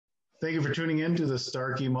Thank you for tuning in to the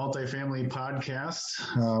Starkey Multifamily Podcast.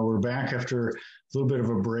 We're back after a little bit of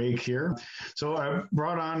a break here. So I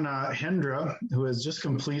brought on Hendra, who has just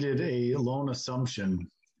completed a loan assumption.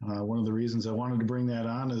 One of the reasons I wanted to bring that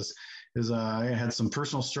on is I had some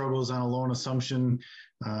personal struggles on a loan assumption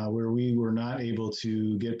where we were not able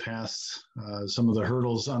to get past some of the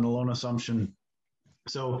hurdles on the loan assumption.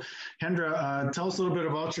 So Hendra, tell us a little bit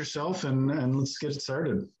about yourself and let's get it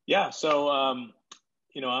started. Yeah, so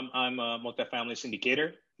I'm a multifamily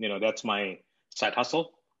syndicator. That's my side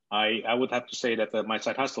hustle. I would have to say that my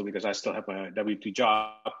side hustle, because I still have my W-2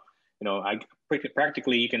 job. I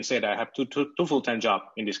practically, you can say that I have two full-time jobs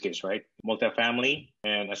in this case, right? Multifamily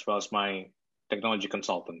and as well as my technology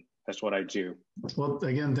consultant. That's what I do. Well,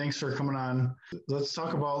 again, thanks for coming on. Let's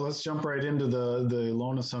jump right into the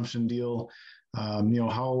loan assumption deal.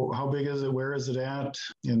 How big is it? Where is it at?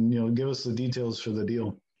 And, give us the details for the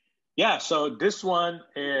deal. Yeah, so this one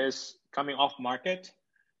is coming off market.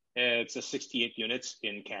 It's a 68 units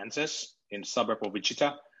in Kansas, in the suburb of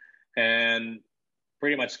Wichita, and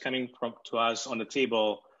pretty much coming to us on the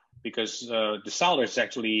table because the seller is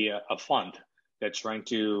actually a fund that's trying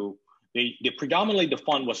to. Predominantly the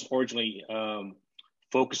fund was originally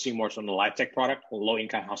focusing more on the LIHTC product, low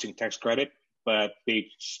income housing tax credit, but they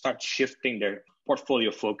start shifting their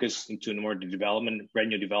portfolio focus into more the development, brand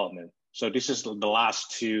new development. So this is the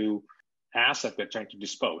last two assets they're trying to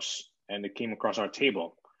dispose, and it came across our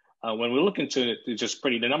table. When we look into it,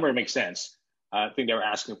 the number makes sense. I think they were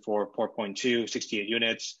asking for 4.2, 68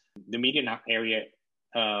 units. The median area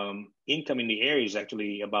income in the area is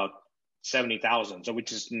actually about 70,000. So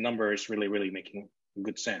which is number is really, really making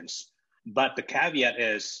good sense. But the caveat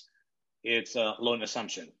is it's a loan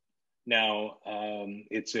assumption. Now,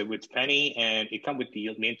 it's with Penny and it comes with the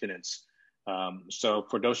yield maintenance. So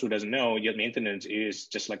for those who doesn't know, yield maintenance is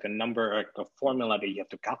just like a number, a formula that you have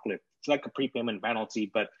to calculate. It's like a prepayment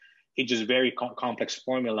penalty, but it's just very complex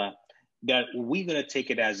formula that we're going to take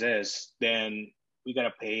it as is. Then we got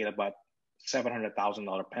to pay about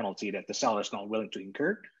 $700,000 penalty that the seller is not willing to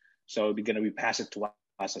incur. So we're going to be pass it to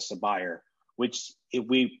us as a buyer, which if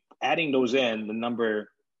we adding those in, the number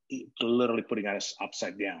literally putting us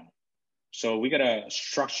upside down. So we got to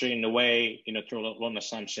structure in a way, through a loan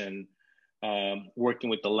assumption, working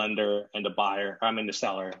with the lender and the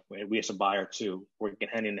seller. We as a buyer too, working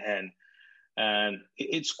hand in hand. And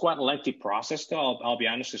it's quite a lengthy process though. I'll be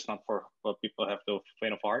honest, it's not for people have to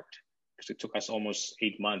faint of heart because it took us almost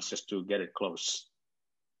 8 months just to get it close.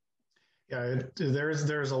 Yeah,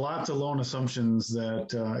 there's a lot to loan assumptions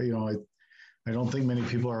that, I don't think many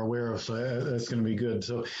people are aware of, so that's going to be good.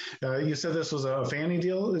 So you said this was a Fannie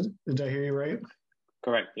deal. Did I hear you right?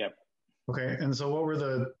 Correct. Yep. Okay. And so what were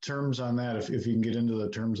the terms on that, if you can get into the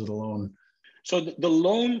terms of the loan? So the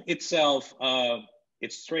loan itself,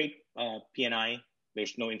 it's straight P&I.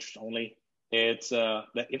 There's no interest only. It's the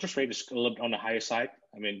interest rate is a little bit on the higher side.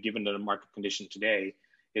 I mean, given the market condition today,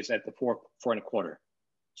 it's at the 4.25.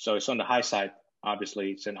 So it's on the high side.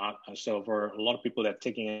 Obviously, so for a lot of people that are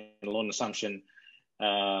taking a loan assumption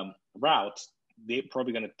route, they're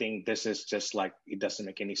probably going to think this is just like it doesn't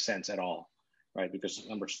make any sense at all, right? Because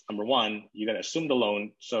number one, you got to assume the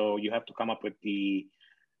loan, so you have to come up with the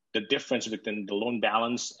difference between the loan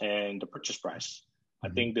balance and the purchase price.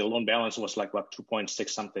 Mm-hmm. I think the loan balance was like what 2.6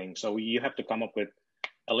 something, so you have to come up with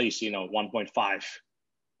at least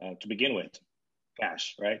 1.5 to begin with,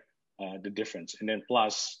 cash, right? The difference, and then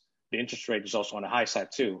plus. The interest rate is also on the high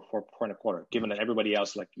side too, 4.25, given that everybody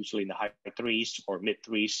else like usually in the high threes or mid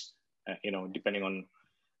threes, depending on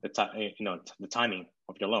the timing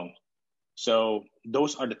of your loan. So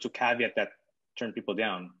those are the two caveats that turn people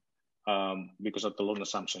down because of the loan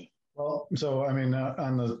assumption. Well, so I mean,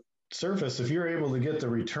 on the surface, if you're able to get the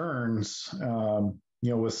returns, with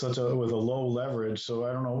a low leverage, so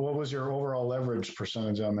I don't know, what was your overall leverage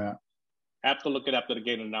percentage on that? I have to look it up to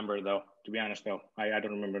get a number, though. To be honest, though, I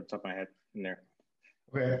don't remember the top of my head in there.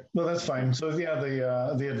 Okay, well that's fine. So yeah,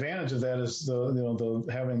 the advantage of that is the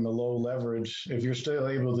having the low leverage. If you're still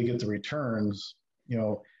able to get the returns,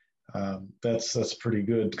 that's pretty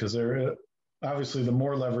good because they're obviously the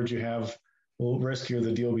more leverage you have, the riskier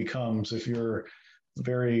the deal becomes. If you're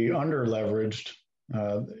very under leveraged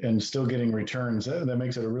and still getting returns, that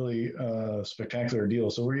makes it a really spectacular deal.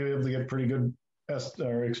 So were you able to get pretty good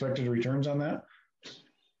expected returns on that?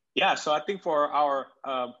 Yeah, so I think for our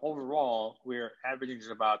overall, we're averaging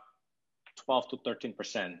about 12 to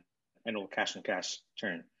 13% annual cash on cash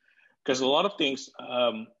turn. Because a lot of things,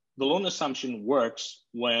 the loan assumption works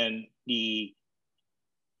when the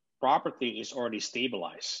property is already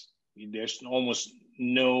stabilized. There's almost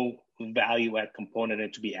no value add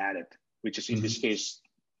component to be added, which is in this case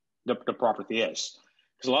the property is.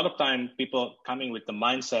 Because a lot of time people coming with the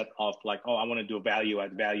mindset of like, oh, I want to do a value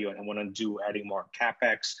add, I want to do adding more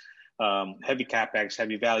capex, heavy capex,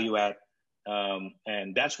 heavy value add,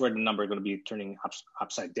 and that's where the number is going to be turning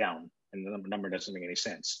upside down, and the number doesn't make any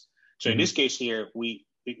sense. So in this case here,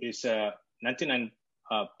 it's a 99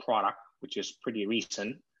 product, which is pretty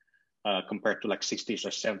recent compared to like 60s or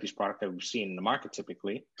 70s product that we've seen in the market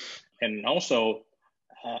typically, and also.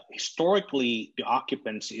 Historically, the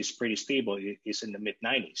occupancy is pretty stable. It's in the mid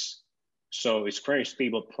 90s. So it's very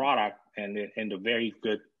stable product and in a very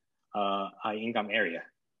good high income area.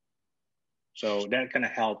 So that kind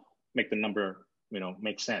of help make the number,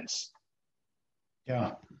 make sense.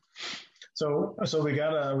 Yeah. So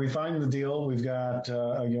we find the deal. We've got,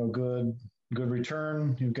 good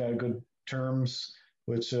return. You've got good terms,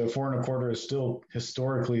 which 4.25 is still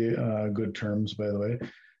historically good terms, by the way.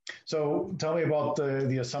 So tell me about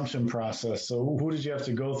the assumption process. So who did you have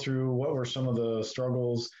to go through? What were some of the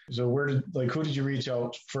struggles? So who did you reach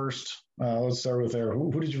out first? Let's start with there.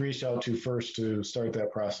 Who did you reach out to first to start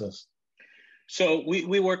that process? So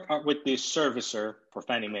we work with the servicer for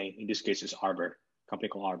Fannie Mae. In this case, it's Arbor, a company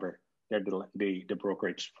called Arbor. They're the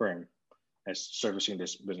brokerage firm that's servicing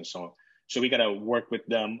this business. So we got to work with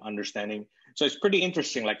them, understanding. So it's pretty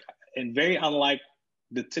interesting, and very unlike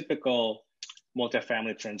the typical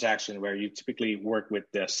multifamily transaction where you typically work with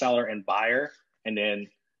the seller and buyer, and then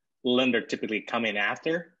lender typically come in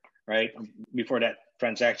after, right? Before that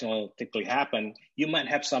transaction will typically happen, you might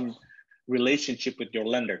have some relationship with your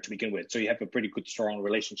lender to begin with. So you have a pretty good, strong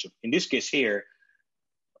relationship. In this case here,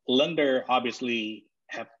 lender obviously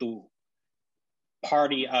have to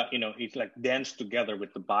party, it's like dance together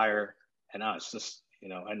with the buyer and us,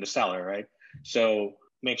 and the seller, right? So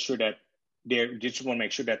make sure that they just want to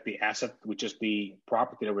make sure that the asset, which is the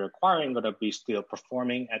property that we're acquiring, going to be still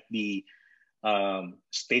performing at the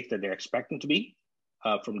state that they're expecting to be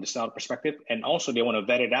from the seller perspective. And also they want to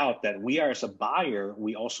vet it out that we are, as a buyer,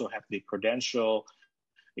 we also have the credential,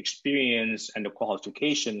 experience, and the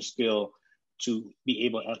qualifications still to be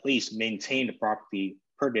able at least maintain the property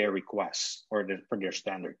per their requests or per their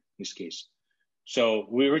standard in this case. So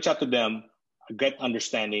we reach out to them, get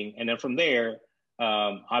understanding, and then from there,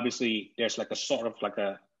 obviously, there's like a sort of like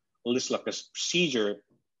a list, like a procedure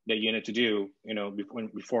that you need to do,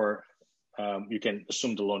 before you can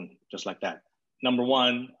assume the loan, just like that. Number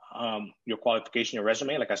one, your qualification, your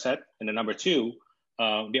resume, like I said, and then number two,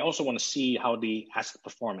 they also want to see how the asset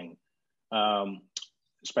performing,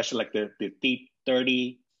 especially like the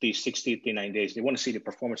 30, the 60, the 90 days. They want to see the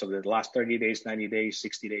performance of the last 30 days, 90 days,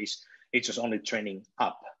 60 days. It's just only trending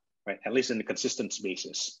up, right? At least in the consistent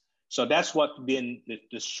basis. So that's what been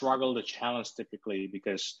the struggle, the challenge typically,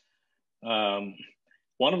 because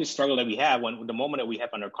one of the struggle that we have when the moment that we have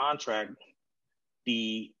under contract,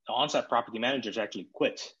 the on-site property managers actually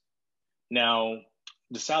quit. Now,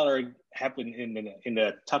 the seller happened in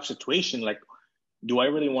the tough situation, like, do I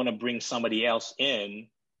really want to bring somebody else in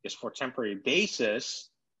just for temporary basis,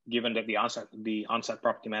 given that the on-site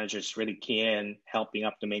property manager is really key in helping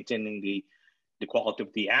up to maintaining the quality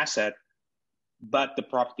of the asset, but the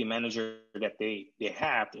property manager that they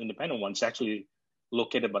have, the independent ones, actually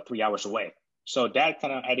located about 3 hours away. So that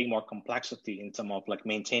kind of adding more complexity in terms of like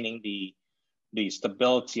maintaining the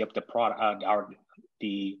stability of the product,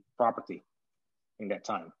 the property in that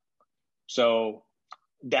time. So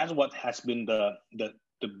that's what has been the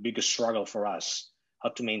biggest struggle for us, how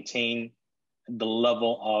to maintain the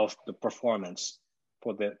level of the performance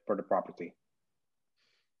for the property.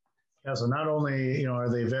 Yeah, so not only are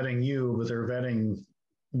they vetting you, but they're vetting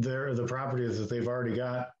the properties that they've already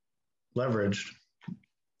got leveraged.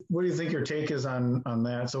 What do you think your take is on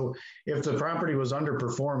that? So if the property was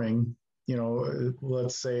underperforming,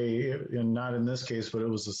 let's say, and not in this case, but it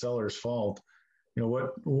was the seller's fault,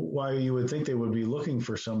 why you would think they would be looking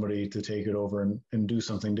for somebody to take it over and do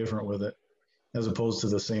something different with it, as opposed to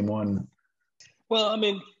the same one? Well, I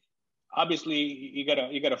mean, obviously you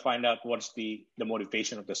gotta find out what's the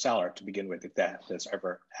motivation of the seller to begin with, if that's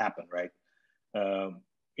ever happened, right?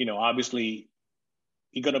 Obviously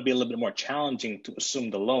you're gonna be a little bit more challenging to assume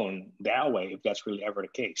the loan that way if that's really ever the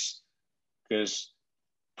case, because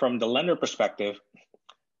from the lender perspective,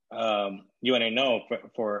 you and I know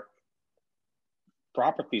for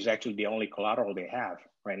property is actually the only collateral they have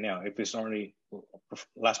right now. If it's only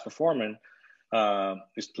less performing,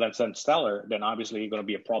 is less than stellar, then obviously you're going to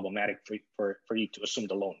be a problematic for you to assume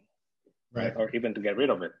the loan, right? Or even to get rid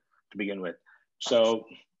of it to begin with. So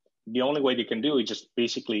the only way they can do is just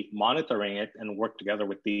basically monitoring it and work together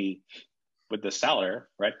with the seller,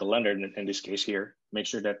 right? The lender in this case here, make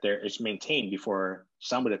sure that it's maintained before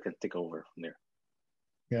somebody can take over from there.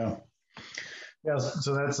 Yeah. Yeah.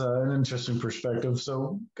 So that's an interesting perspective.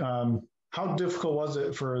 So, how difficult was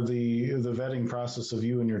it for the vetting process of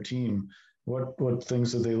you and your team? What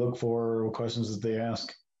things did they look for? What questions did they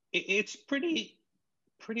ask? It's pretty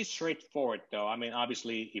straightforward though. I mean,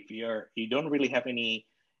 obviously, if you don't really have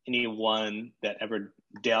anyone that ever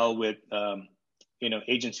dealt with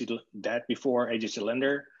agency debt before, agency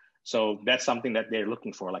lender, so that's something that they're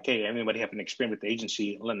looking for. Like, hey, anybody have an experience with the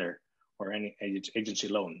agency lender or any agency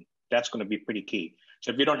loan? That's going to be pretty key.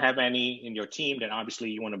 So if you don't have any in your team, then obviously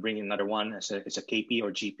you want to bring in another one as a KP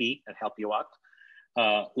or GP and help you out.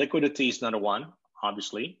 Liquidity is another one,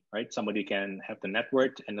 obviously, right? Somebody can have the net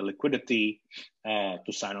worth and the liquidity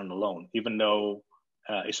to sign on the loan, even though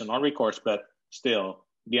it's a non-recourse, but still,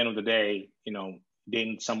 at the end of the day, they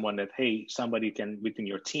need someone that, hey, somebody can within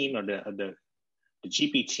your team or the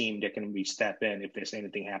GP team that can be step in if there's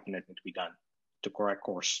anything happening that needs to be done to correct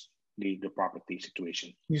course the property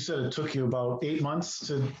situation. You said it took you about 8 months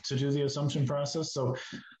to do the assumption process. So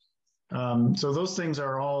those things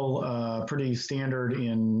are all pretty standard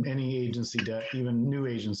in any agency debt, even new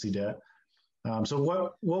agency debt. So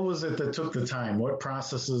what was it that took the time? What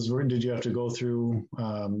processes did you have to go through?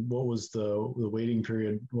 What was the waiting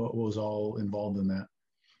period? What was all involved in that?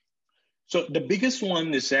 So the biggest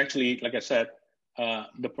one is actually, like I said,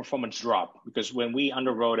 the performance drop, because when we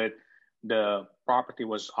underwrote it, the property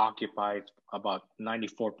was occupied about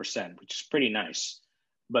 94%, which is pretty nice.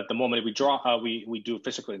 But the moment we do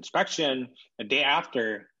physical inspection, the day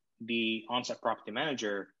after, the on-site property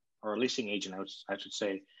manager or leasing agent, I should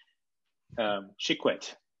say, she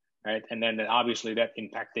quit, right? And then obviously that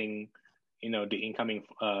impacting, the incoming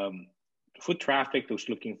foot traffic that was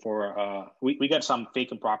looking for. We got some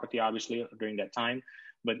vacant property obviously during that time,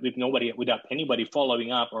 but without anybody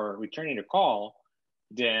following up or returning the call,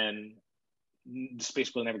 then the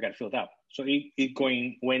space will never get filled up. So it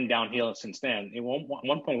went downhill since then. At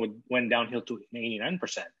one point, it went downhill to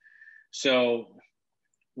 89%. So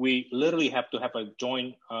we literally have to have a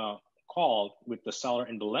joint call with the seller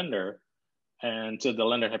and the lender, and so the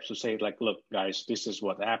lender has to say, like, look, guys, this is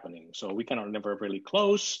what's happening. So we cannot never really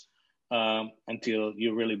close until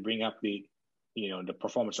you really bring up the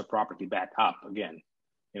performance of property back up again,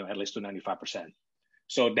 at least to 95%.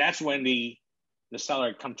 So that's when the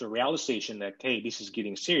seller come to a realization that, hey, this is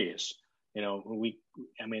getting serious. It's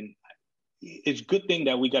a good thing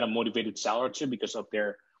that we got a motivated seller too, because of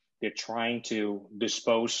they're trying to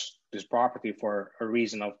dispose this property for a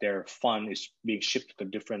reason of their fund is being shifted to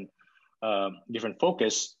different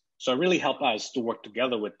focus. So it really helped us to work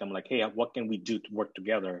together with them. Like, hey, what can we do to work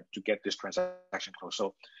together to get this transaction closed?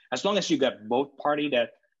 So as long as you got both party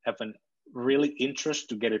that have a really interest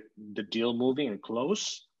to get the deal moving and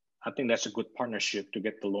close, I think that's a good partnership to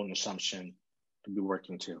get the loan assumption to be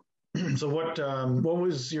working too. So what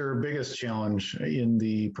was your biggest challenge in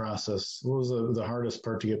the process? What was the hardest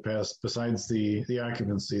part to get past besides the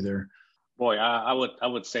occupancy there? Boy, I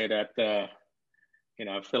would say that I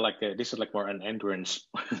feel like this is like more an endurance,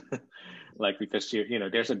 like, because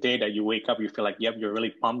there's a day that you wake up, you feel like, yep, you're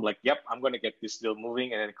really pumped, like, yep, I'm going to get this deal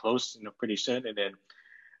moving and then close, pretty soon, and then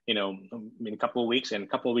in a couple of weeks, and a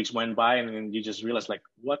couple of weeks went by, and then you just realize, like,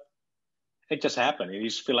 what, it just happened. And you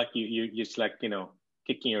just feel like you just like,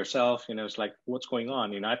 kicking yourself, it's like, what's going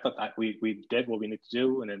on? I thought we did what we need to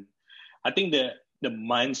do. And then I think the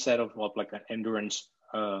mindset of like an endurance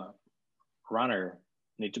runner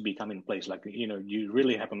need to become in place. Like, you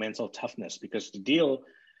really have a mental toughness, because the deal,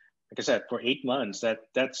 like I said, for 8 months,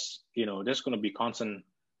 that's there's going to be constant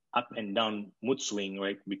up and down mood swing,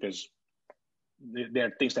 right? Because there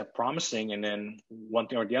are things that are promising, and then one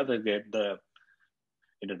thing or the other, the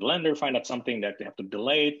lender find out something that they have to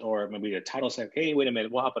delay it, or maybe the title said, hey, wait a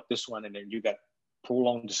minute, what about this one? And then you got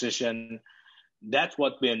prolonged decision. That's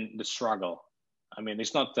what been the struggle. I mean,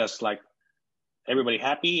 it's not just like everybody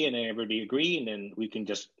happy and then everybody agree, and then we can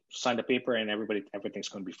just sign the paper and everything's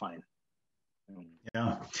going to be fine.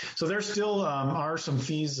 Yeah. So there still are some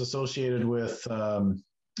fees associated with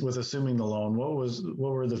assuming the loan.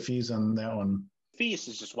 What were the fees on that one? Fees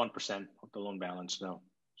is just 1% of the loan balance now.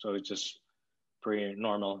 So it's just pretty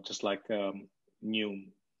normal, just like new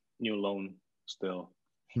loan still.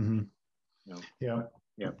 Mm-hmm. Yeah.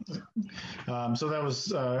 So that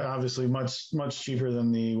was obviously much cheaper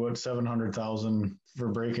than the 700,000 for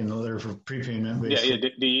break-in there for prepayment.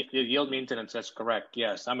 Basically. Yeah, the yield maintenance. That's correct.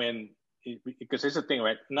 Yes, I mean, because it's a thing,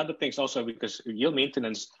 right? Another thing is also because yield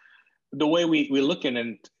maintenance, the way we look at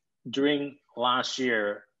it during last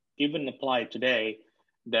year, even apply today,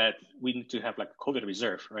 that we need to have like a COVID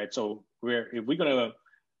reserve, right? So if we're gonna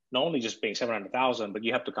not only just paying 700,000, but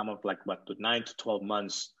you have to come up like to 9 to 12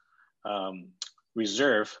 months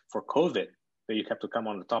reserve for COVID that you have to come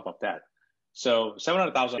on the top of that. So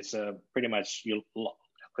 700,000 is pretty much your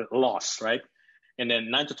loss, right? And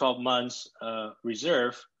then 9 to 12 months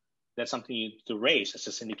reserve, that's something you to raise as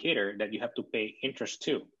a syndicator that you have to pay interest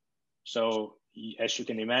to. So as you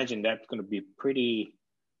can imagine, that's going to be pretty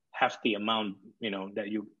hefty amount, that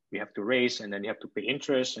you have to raise, and then you have to pay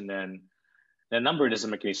interest, and then the number doesn't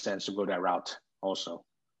make any sense to go that route also.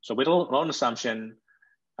 So with a loan assumption,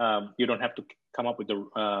 you don't have to come up with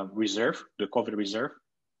the reserve, the COVID reserve,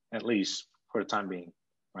 at least for the time being,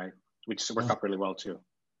 right? Which worked out really well too.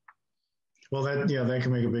 Well, that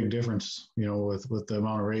can make a big difference, with the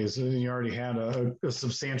amount of raise. You already had a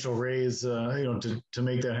substantial raise, to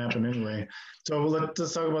make that happen anyway. So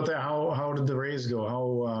let's talk about that. How did the raise go?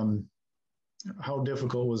 How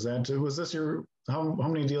difficult was that? Was this how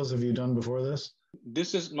many deals have you done before this?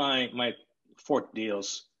 This is my fourth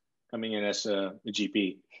deals coming in as a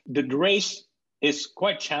GP. The raise is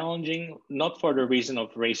quite challenging, not for the reason of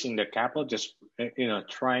raising the capital, just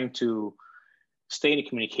trying to stay in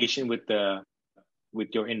communication with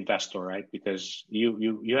your investor, right? Because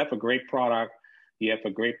you have a great product, you have a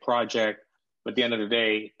great project, but at the end of the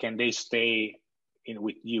day, can they stay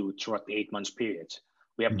with you throughout the 8 months period?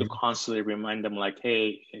 We have to constantly remind them, like,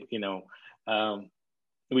 hey,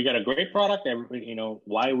 we got a great product,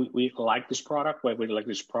 why we like this product, why we like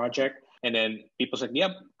this project. And then people said,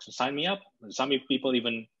 yep, sign me up. Some people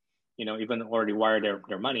even already wired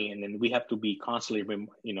their money. And then we have to be constantly,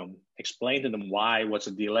 explain to them what's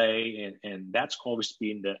a delay. And that's always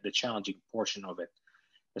been the challenging portion of it.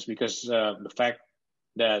 It's because the fact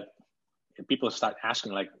that people start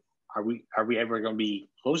asking, like, are we ever going to be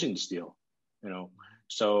closing this deal?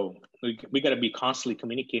 So we got to be constantly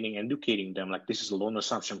communicating and educating them, like, this is a loan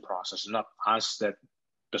assumption process. It's not us that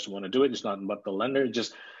doesn't want to do it. It's not about the lender. It's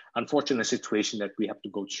just unfortunate situation that we have to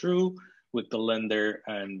go through with the lender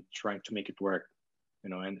and trying to make it work,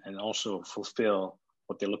 and also fulfill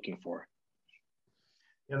what they're looking for.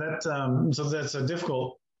 Yeah, so that's a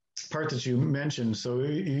difficult part that you mentioned. So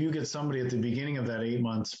you get somebody at the beginning of that 8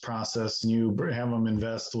 months process, and you have them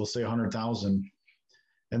invest, we'll say 100,000,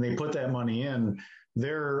 and they put that money in.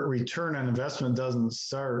 Their return on investment doesn't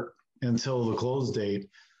start until the close date,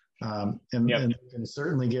 and they can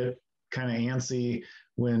certainly get kind of antsy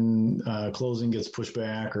when closing gets pushed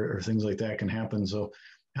back or things like that can happen. So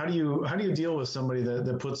how do you deal with somebody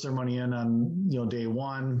that puts their money in on day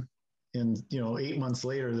one, and 8 months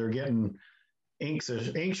later they're getting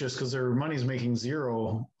anxious because their money's making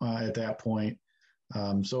zero at that point?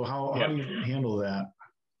 So how do you handle that?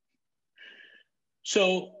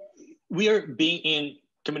 So we are being in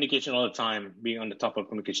communication all the time. Being on the top of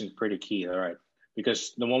communication is pretty key, all right?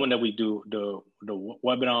 Because the moment that we do the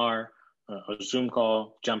webinar, a Zoom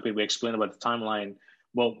call, jump in, we explain about the timeline.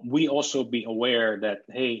 Well, we also be aware that,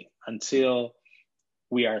 hey, until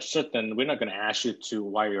we are certain, we're not going to ask you to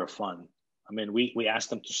wire your fund. I mean, we ask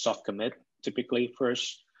them to soft commit typically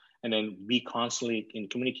first, and then be constantly in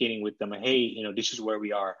communicating with them. Hey, this is where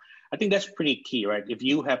we are. I think that's pretty key, right? If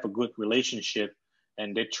you have a good relationship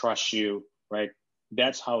and they trust you, right?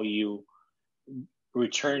 That's how you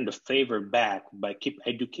return the favor back, by keep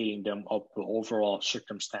educating them of the overall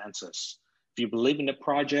circumstances. If you believe in the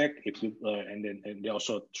project, and they're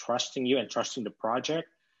also trusting you and trusting the project,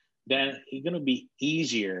 then it's going to be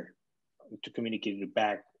easier to communicate it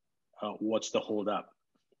back. What's the hold up?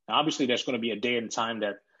 Now, obviously, there's going to be a day and time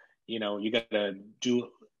that you got to do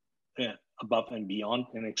above and beyond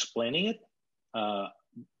in explaining it.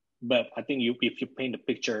 But I think if you paint the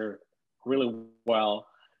picture really well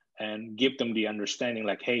and give them the understanding,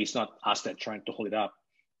 like, hey, it's not us that trying to hold it up,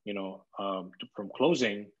 from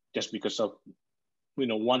closing, just because of,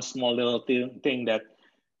 one small little thing that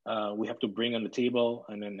we have to bring on the table,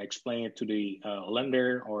 and then explain it to the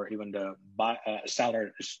lender, or even the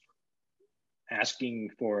seller is asking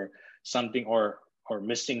for something or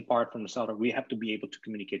missing part from the seller. We have to be able to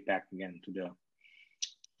communicate back again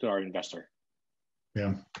to our investor.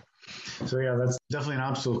 Yeah. So that's definitely an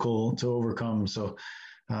obstacle to overcome. So,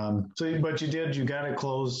 but you got it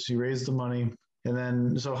closed, you raised the money, and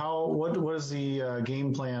then, so what is the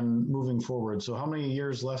game plan moving forward? So how many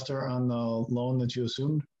years left are on the loan that you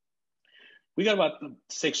assumed? We got about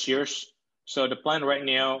 6 years. So the plan right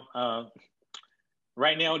now,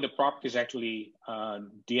 the property is actually,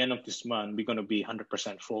 the end of this month, we're going to be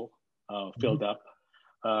 100% full, filled up.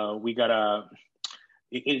 We got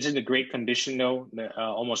it's in a great condition though.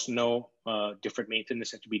 Almost no different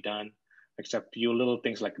maintenance had to be done, except few little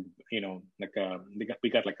things like, we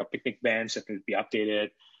got like a picnic bench that needs to be updated,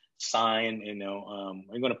 sign,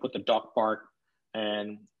 we're going to put the dog park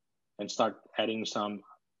and start adding some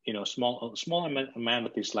small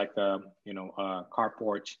amenities like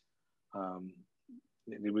carport.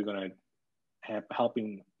 We're gonna have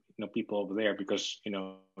helping people over there because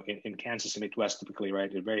in Kansas and Midwest typically,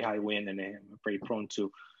 right, they're very high wind and they're very prone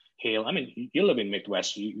to hail. I mean, you live in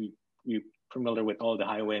Midwest, you familiar with all the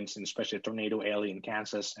high winds and especially tornado alley in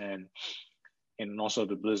Kansas and also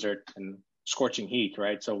the blizzard and scorching heat,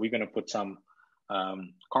 right? So we're gonna put some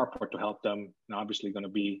carport to help them. And obviously, going to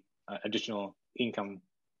be additional income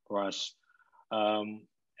for us,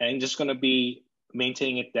 and just going to be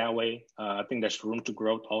maintaining it that way. I think there's room to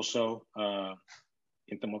grow also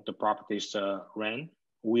in terms of the properties rent.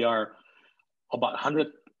 We are about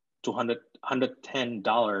 $100 to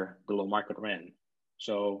 $110 below market rent.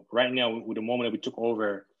 So right now, with the moment that we took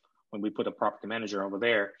over, when we put a property manager over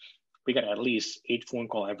there, we got at least 8 phone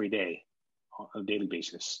calls every day on a daily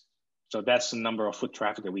basis. So that's the number of foot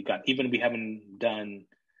traffic that we got. Even if we haven't done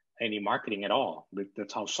any marketing at all,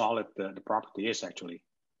 that's how solid the property is actually.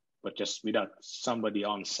 But just without somebody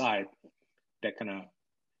on site that kind of,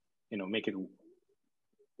 make it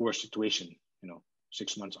worse situation,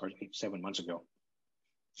 6 months or 7 months ago.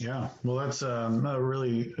 Yeah, well, that's a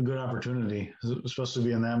really good opportunity, especially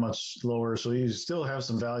being that much lower. So you still have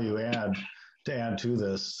some value to add to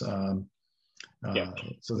this. Yeah,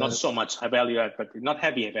 so not so much high value add, but not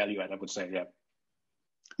heavy value add, I would say. Yeah.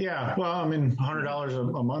 Yeah, well, I mean,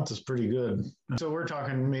 $100 a month is pretty good. So we're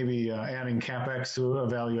talking maybe adding capex to a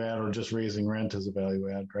value add or just raising rent as a value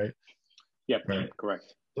add, right? Yep, right.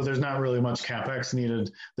 Correct. So there's not really much capex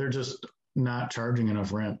needed. They're just not charging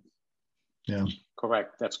enough rent. Yeah.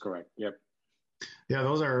 Correct. That's correct. Yep. Yeah,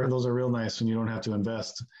 those are real nice when you don't have to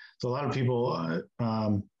invest. So a lot of people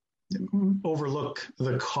overlook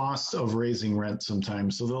the cost of raising rent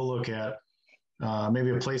sometimes. So they'll look at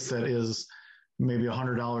maybe a place that is maybe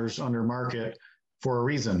 $100 under market for a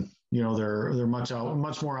reason. They're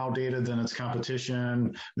much more outdated than its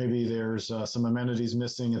competition. Maybe there's some amenities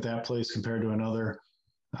missing at that place compared to another,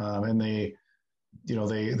 and they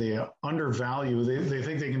undervalue. They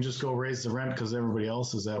think they can just go raise the rent because everybody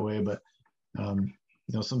else is that way, but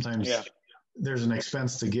sometimes. Yeah. There's an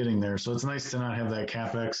expense to getting there. So it's nice to not have that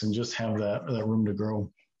capex and just have that room to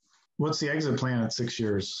grow. What's the exit plan at 6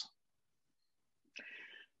 years?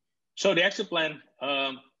 So the exit plan,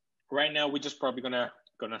 right now, we're just probably gonna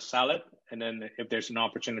sell it. And then if there's an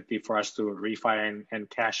opportunity for us to refi and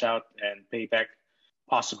cash out and pay back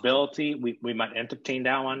possibility, we might entertain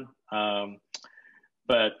that one.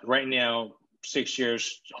 But right now, 6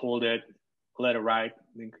 years, hold it, let it ride,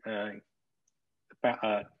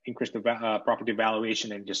 increase the property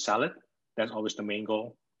valuation and just sell it. That's always the main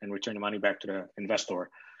goal, and return the money back to the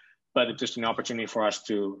investor. But it's just an opportunity for us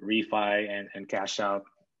to refi and cash out.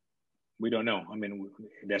 We don't know. I mean,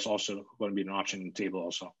 that's also going to be an option on the table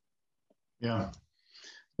also. Yeah.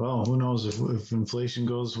 Well, who knows if inflation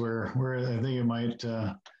goes where I think it might,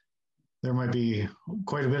 there might be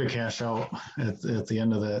quite a bit of cash out at the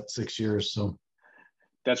end of that 6 years. So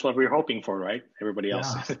that's what we're hoping for, right? Everybody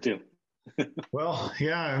else too. Well,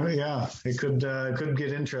 yeah, it could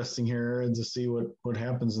get interesting here to see what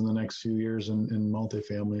happens in the next few years in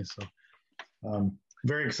multifamily. So,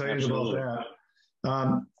 very excited Absolutely. about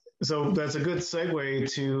that. So that's a good segue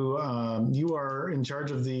to you are in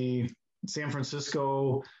charge of the San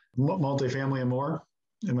Francisco multifamily and more.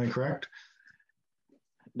 Am I correct?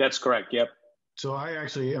 That's correct. Yep. So I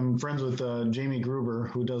actually am friends with Jamie Gruber,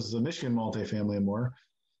 who does the Michigan multifamily and more.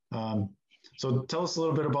 So tell us a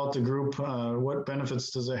little bit about the group. What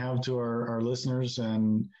benefits does it have to our listeners,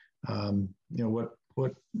 and where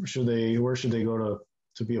should they go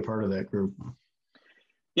to be a part of that group?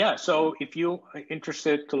 Yeah, so if you are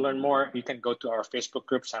interested to learn more, you can go to our Facebook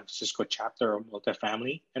group, San Francisco Chapter of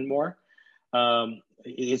Multifamily and More.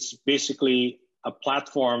 It's basically a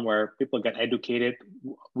platform where people get educated.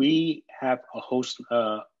 We have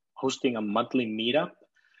hosting a monthly meetup,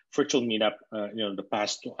 virtual meetup, the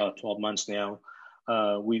past 12 months now.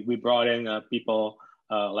 We brought in people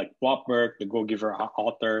like Bob Burke, the Go Giver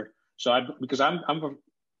author. So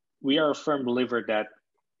we are a firm believer that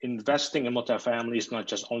investing in multifamily is not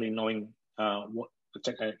just only knowing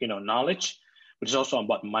knowledge, but it's also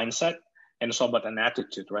about mindset, and it's all about an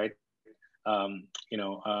attitude, right? So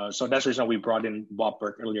that's the reason we brought in Bob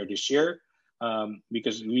Burke earlier this year,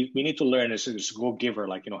 because we need to learn as a go giver,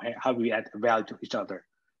 how we add value to each other,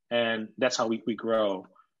 and that's how we grow,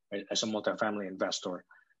 right, as a multifamily investor.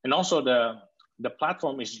 And also the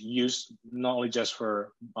platform is used not only just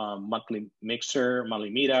for monthly mixer, monthly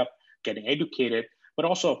meetup, getting educated, but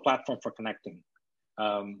also a platform for connecting.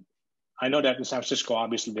 I know that in San Francisco,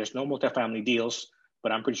 obviously, there's no multifamily deals,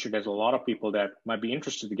 but I'm pretty sure there's a lot of people that might be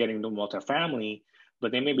interested in getting into multifamily,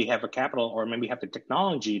 but they maybe have a capital or maybe have the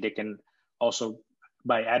technology. They can also,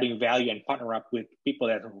 by adding value and partner up with people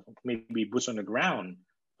that maybe boots on the ground,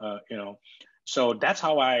 So that's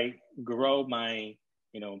how I grow my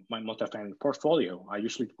multifamily portfolio. I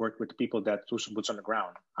usually work with the people that do some boots on the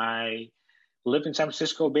ground. I live in San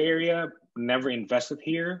Francisco Bay Area, never invested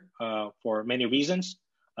here for many reasons,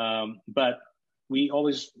 but we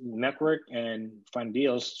always network and find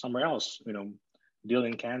deals somewhere else. Deal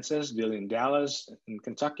in Kansas, deal in Dallas, in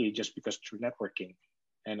Kentucky, just because through networking.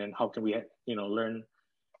 And then how can we learn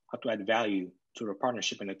how to add value to a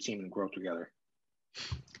partnership and a team and grow together.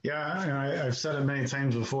 Yeah, I've said it many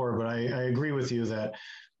times before, but I agree with you that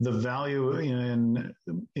the value in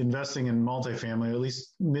investing in multifamily, at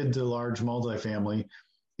least mid to large multifamily,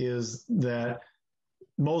 is that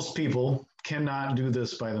most people cannot do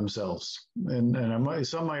this by themselves. And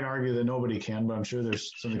some might argue that nobody can, but I'm sure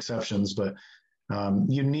there's some exceptions. But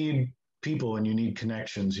you need people and you need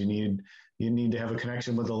connections. You need to have a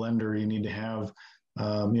connection with the lender. You need to have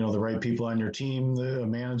the right people on your team, the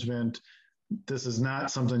management. This is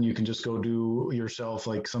not something you can just go do yourself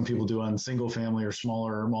like some people do on single family or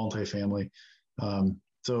smaller multifamily.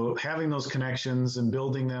 So having those connections and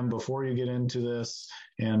building them before you get into this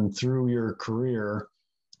and through your career,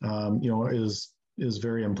 is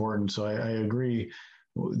very important. So I agree.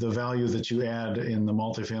 The value that you add in the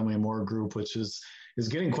multifamily and more group, which is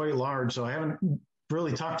getting quite large. So I haven't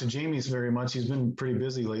really talked to Jamie's very much. He's been pretty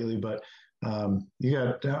busy lately, but you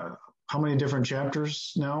got how many different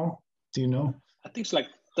chapters now? Do you know? I think it's like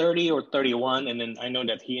 30 or 31. And then I know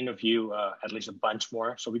that he interviewed at least a bunch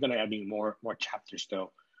more. So we're going to add more chapters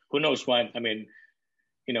though. Who knows what? I mean,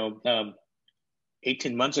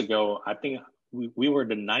 18 months ago, I think we were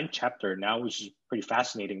the 9th chapter now, which is pretty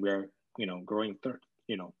fascinating. We're, growing,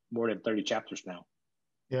 more than 30 chapters now.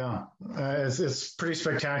 Yeah, it's pretty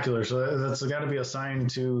spectacular. So that's got to be a sign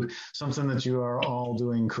to something that you are all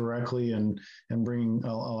doing correctly and bringing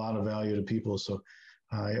a lot of value to people. So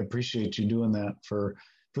I appreciate you doing that for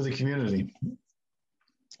the community.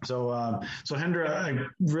 So Hendra, I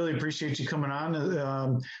really appreciate you coming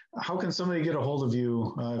on. How can somebody get a hold of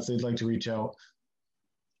you if they'd like to reach out?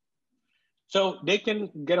 So they can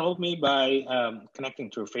get a hold of me by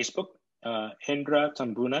connecting through Facebook, Hendra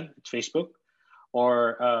Tambunan, it's Facebook,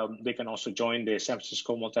 or they can also join the San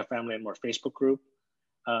Francisco Multifamily and More Facebook group.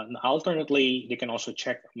 Alternately, they can also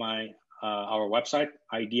check our website,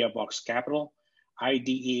 IdeaBox Capital,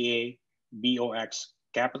 IDEABOX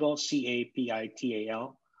Capital,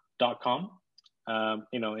 CAPITAL.com.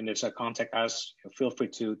 And it's a contact us. Feel free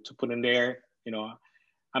to put in there.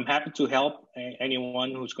 I'm happy to help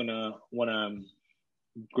anyone who's gonna want to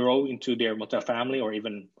grow into their multifamily or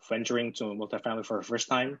even venturing to multifamily for the first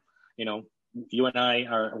time. You and I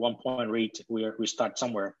are at one point we start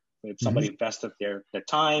somewhere. If somebody invested their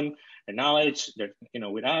time, their knowledge,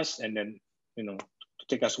 with us, and then to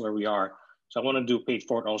take us where we are. So I want to do paid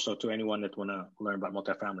forward also to anyone that want to learn about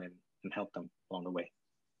multifamily and help them along the way.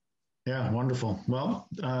 Yeah, wonderful. Well,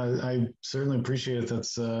 I certainly appreciate it.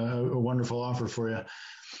 That's a wonderful offer for you.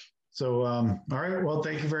 So, all right. Well,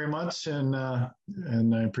 thank you very much, and I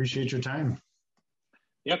appreciate your time.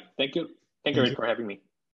 Yep. Thank you. Thank you, Rick, for having me.